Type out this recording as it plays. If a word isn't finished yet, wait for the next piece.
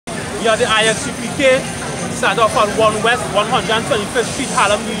We are the I.S.U.P.K. Start off on 1 West 125th Street,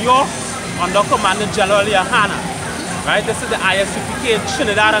 Harlem, New York, under Commander General YAHANNA. Right, this is the I.S.U.P.K. in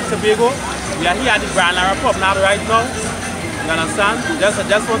Trinidad and Tobago. We are here at the Grand Arab Promenade right now. You understand?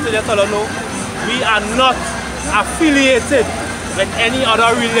 Just want to let you know, we are not affiliated with any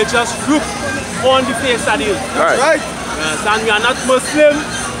other religious group on the face of the earth. Right. You understand? We are not Muslim,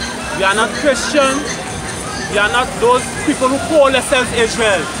 we are not Christian, we are not those people who call themselves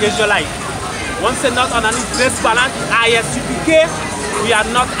Israelite. Once they're not underneath this banner, I.S.U.P.K, we are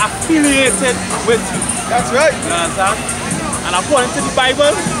not affiliated with you. That's right. You understand? And according to the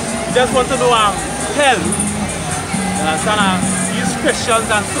Bible, we just want to know hell. You understand? These Christians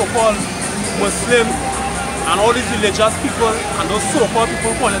and so-called Muslims and all these religious people and those so-called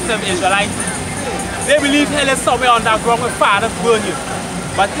people who call themselves Israelites, they believe hell is somewhere underground with fire that's burning.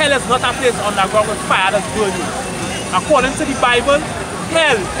 But hell is not a place underground with fire that's burning. According to the Bible,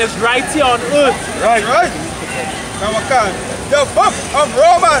 hell is right here on earth. Right. The book of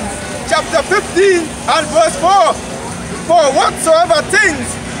Romans, chapter 15 and verse 4. For whatsoever things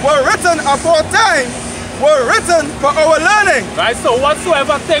were written aforetime were written for our learning. Right, so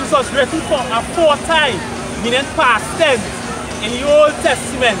whatsoever things was written for aforetime, meaning past tense, in the Old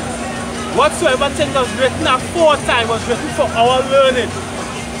Testament, whatsoever thing was written aforetime was written for our learning.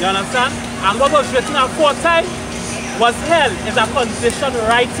 You understand? And what was written aforetime was hell is a condition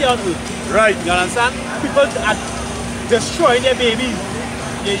right here on earth. Right. You understand? People are destroying their babies.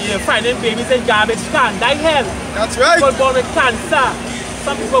 You're finding babies in garbage can. Die hell. That's right. People born with cancer.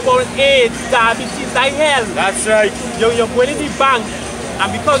 Some people born with AIDS, diabetes. Die hell. That's right. You're going to the bank, and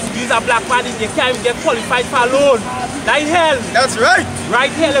because these are black men, they can't even get qualified for a loan. Die hell. That's right. Right,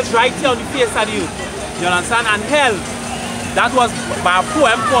 hell is right here on the face of the earth. You understand? And hell, that was by a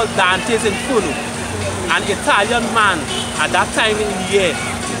poem called Dante's Inferno. An Italian man at that time in the year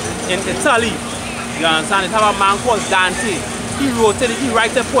in Italy. You understand? It have a man called Dante. He wrote it, he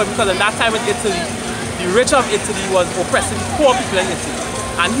wrote a poem because at that time in Italy, the rich of Italy was oppressing the poor people in Italy.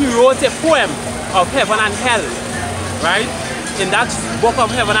 And he wrote a poem of heaven and hell. Right? In that book of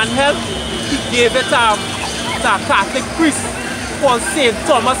heaven and hell, he gave it to a Catholic priest called St.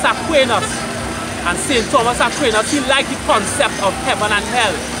 Thomas Aquinas. And St. Thomas Aquinas, he liked the concept of heaven and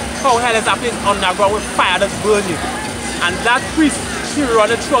hell. How hell is a place underground with fire that's burning. And that priest, he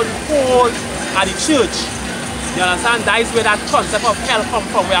run it through the whole of the church. You understand? That is where that concept of hell comes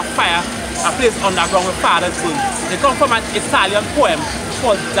from, where fire, a place underground with fire that's burning. It comes from an Italian poem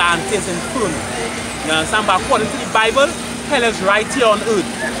called Dante's Inferno. You understand? But according to the Bible, hell is right here on earth.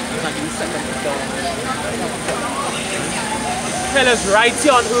 Hell is right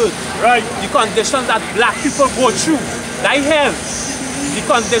here on earth. Right. The conditions that black people go through, that hell. The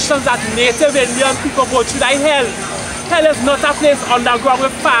conditions that Native Indian people go through, that hell. Hell is not a place underground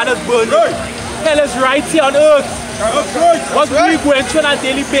with fire that's burning. Right. Hell is right here on earth. That's right. What we going through on a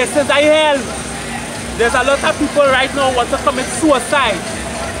daily basis, that hell. There's a lot of people right now who want to commit suicide.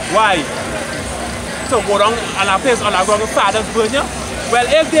 Why? To go down on a place underground with fire that's burning? Well,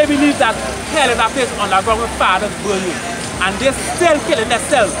 if they believe that hell is a place underground with fire that's burning, and they're still killing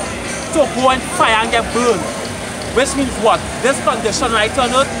themselves to go in fire and get burned, which means what? This condition right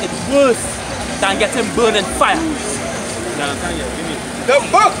on earth is worse than getting burned in fire. The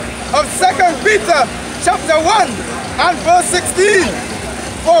book of 2 Peter chapter 1 and verse 16.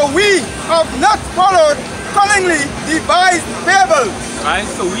 For we have not followed cunningly devised fables. Right,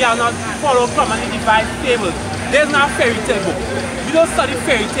 so we are not following commonly devised fables. There's no fairy tale book. We don't study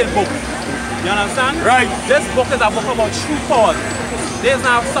fairy tale books. You understand? Right. This book is a book about true powers. There's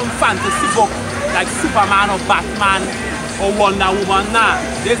not some fantasy book like Superman or Batman or Wonder Woman. Nah,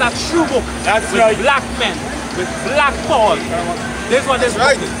 there's a true book. That's with right. Black men, with black powers. This is what this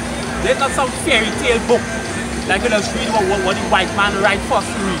right. book is. There's not some fairy tale book like you just read about what the white man write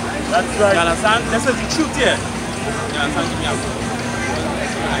first to read. That's right. You understand? This is the truth here. You understand? Give me a book.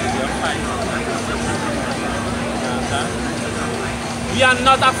 We are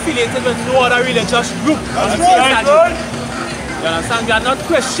not affiliated with no other religious group. That's right. You understand? We are not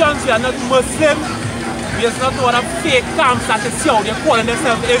Christians, we are not Muslims. We are not no other fake camps that is here. They're calling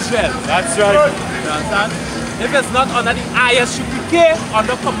themselves Israel. That's right. You understand? If it's not under the I.S.U.P.K,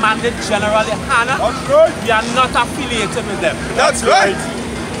 under Commander General YAHANNA, That's right. we are not affiliated with them. That's right.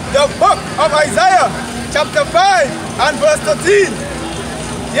 The book of Isaiah, chapter 5 and verse 13.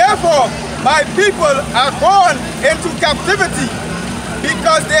 Therefore, my people are gone into captivity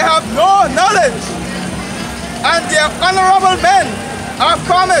because they have no knowledge, and their honorable men are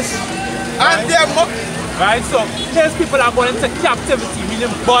famished, and their right, so these people are going into captivity,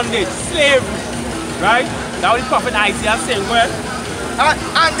 meaning bondage, slavery, right? Now the prophet Isaiah saying, well,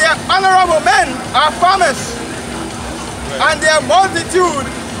 and their honorable men are famished, and their multitude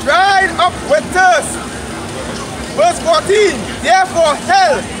dried up with thirst. Verse 14, therefore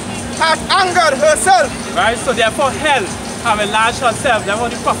hell hath angered herself. Right, so therefore hell have enlarged herself. Therefore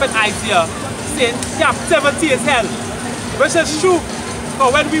the prophet Isaiah saying captivity is hell. Which is true,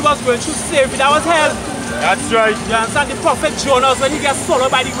 because when we was going through slavery, that was hell. That's right. You understand? The prophet Jonas, when he gets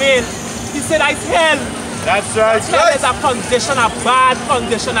swallowed by the whale, he said that's hell. That's right. Hell is a condition, a bad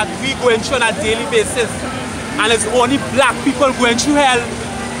condition that we going through on a daily basis. And it's only black people going through hell.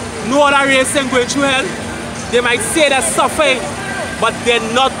 No other race ain't going through hell. They might say they're suffering, but they're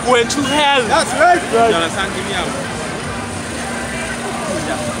not going through hell. That's right. You understand? Give me out.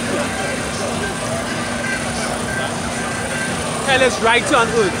 Hell is right here on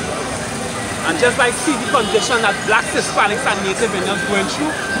earth. And just by see the condition that blacks, Hispanics, and Native Indians going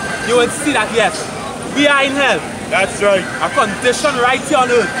through, you will see that yes, we are in hell. That's right. A condition right here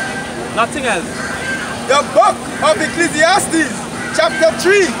on earth. Nothing else. The book of Ecclesiastes, chapter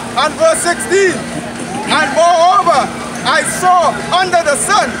 3 and verse 16. And moreover, I saw under the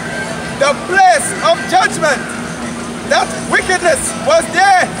sun the place of judgment, that wickedness was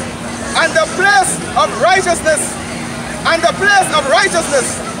there, and the place of righteousness,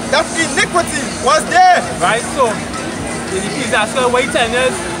 that iniquity was there. Right, so in Ecclesiastes, what you're telling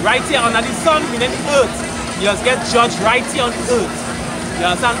us, right here under the sun, meaning the earth, you just get judged right here on the earth.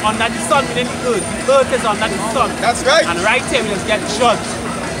 You understand? Under the sun, meaning the earth is under the sun. That's right. And right here, we just get judged.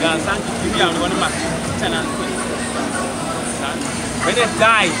 You understand? Give me I'm going to match 10 and 20. When they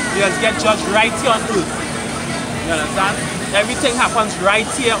die, you just get judged right here on earth. You understand? Everything happens right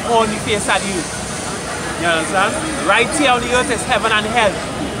here on the face of the earth. You understand? Right here on the earth is heaven and hell.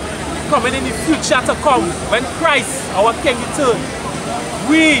 Coming in the future to come, when Christ, our King, returns,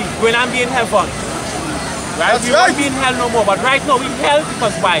 we will not be in heaven. Right? That's We right. won't be in hell no more. But right now we in hell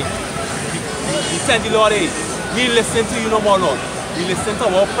because why? We tell the Lord, hey, we listen to you no more, Lord. We listen to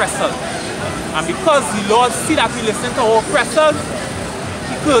our oppressors. And because the Lord see that we listen to our oppressors,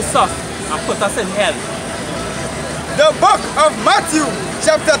 He curses us and put us in hell. The book of Matthew,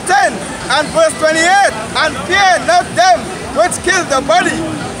 chapter 10 and verse 28. And fear not them which kill the body,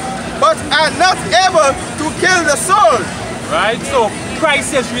 but are not able to kill the soul. Right? So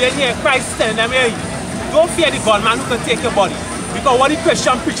Christ is really here. Christ is telling them, hey, don't fear the gunman who can take your body. Because what the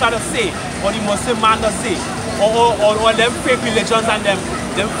Christian preacher does say, or the Muslim man does say, or them fake religions and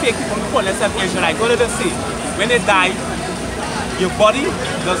them fake people who call themselves Israelite, what do they say? When they die, your body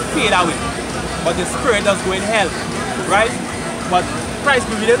does fade away, but the spirit does go in hell. Right? But Christ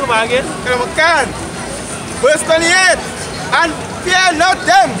will read it over again. Verse 28. And fear not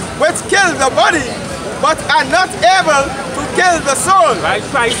them which kill the body, but are not able to kill the soul. Right?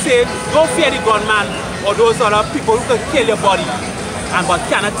 Christ said, don't fear the gunman or those other people who can kill your body but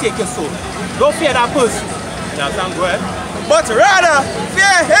cannot take your soul. Don't fear that person. That's go ahead. But rather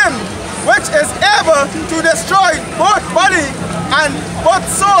fear him which is able to destroy both body and both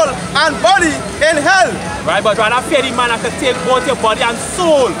soul and body in hell. Right, but rather fear the man that can take both your body and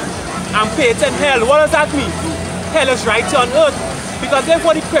soul and pay it in hell. What does that mean? Hell is right here on earth. Because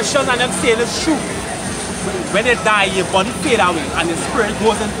therefore the Christians and them saying is true. When they die, your body fade away and the spirit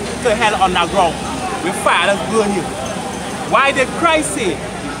goes into hell underground with fire that's burn you. Why did Christ say,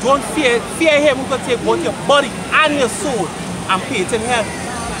 don't fear him who can take both your body and your soul and pay it in hell?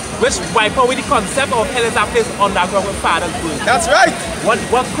 Which wipe away the concept of hell is a place underground with fire that's burn. That's right.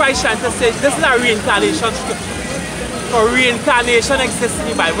 What Christ trying to say, this is a reincarnation scripture. For reincarnation exists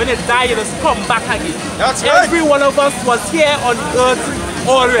in the Bible. When they die, you just come back again. That's right. Every one of us was here on earth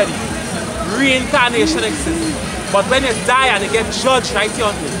already. Reincarnation exists. But when you die and you get judged right here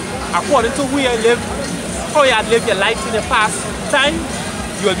on earth, according to who you live, how you had lived your life in the past time,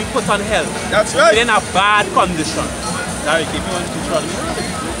 you will be put on hell. That's right. You're in a bad condition. Larry, give me one picture of me.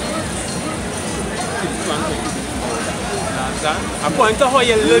 According to how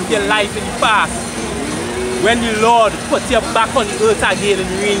you live your life in the past, when the Lord put you back on the earth again in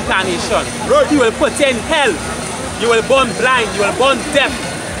reincarnation, He will put you in hell. You will born blind, you will born deaf,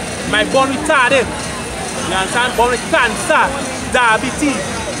 you might born retarded, you understand? Born with cancer, diabetes,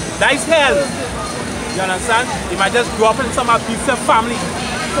 that is hell. You understand? You might just grow up in some abusive family,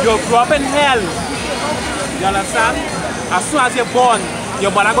 you'll grow up in hell. You understand? As soon as you're born, your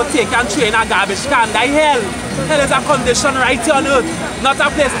mother go take you and throw in a garbage can, that is hell. Hell is a condition right here on earth, not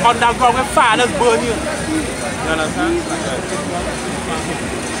a place underground where fire does burn you. You understand?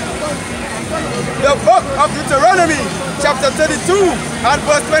 The book of Deuteronomy, chapter 32 and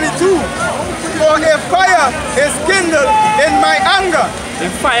verse 22. For a fire is kindled in my anger. The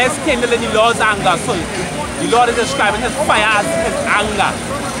fire is kindled in the Lord's anger. So The Lord is describing his fire as his anger.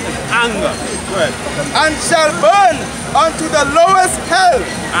 His anger. Right. And shall burn unto the lowest hell.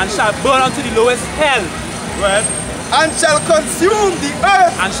 And shall burn unto the lowest hell. Right. And shall consume the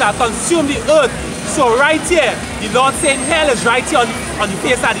earth. And shall consume the earth. So right here, the Lord saying hell is right here on the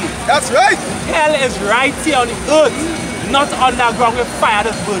face of the earth. That's right. Hell is right here on the earth, not underground with fire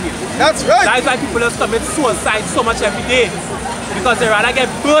that's burning. That's right. That's why people just commit suicide so much every day. Because they rather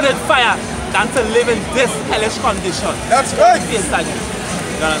get burned in fire than to live in this hellish condition. That's right. Face of the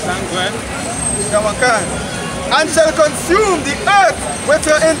earth. You understand? Go ahead. Come on, can. And shall consume the earth with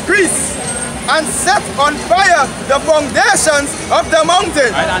her increase. And set on fire the foundations of the mountain.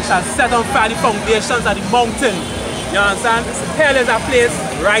 Right, and shall set on fire the foundations of the mountain. You understand? Hell is a place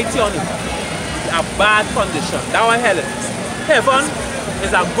right here on it. A bad condition. That one hell is. Heaven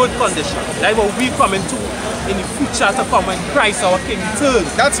is a good condition. Like what we come into in the future to come when Christ our King returns.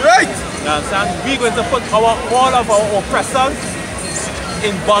 That's right. You understand? We're going to put all of our oppressors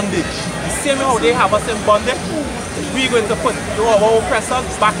in bondage. The same way how they have us in bondage, we're going to put our oppressors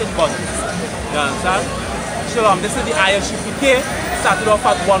back in bondage. You understand? Shalom, this is the I.S.U.P.K. started off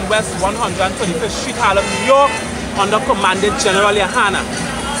at 1 West 125th Street, Harlem, New York, under Commandant General Yahanna.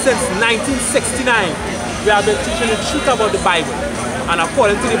 Since 1969, we have been teaching the truth about the Bible. And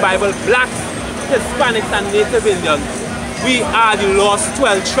according to the Bible, blacks, Hispanics, and Native Indians, we are the lost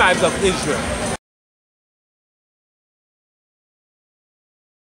 12 tribes of Israel.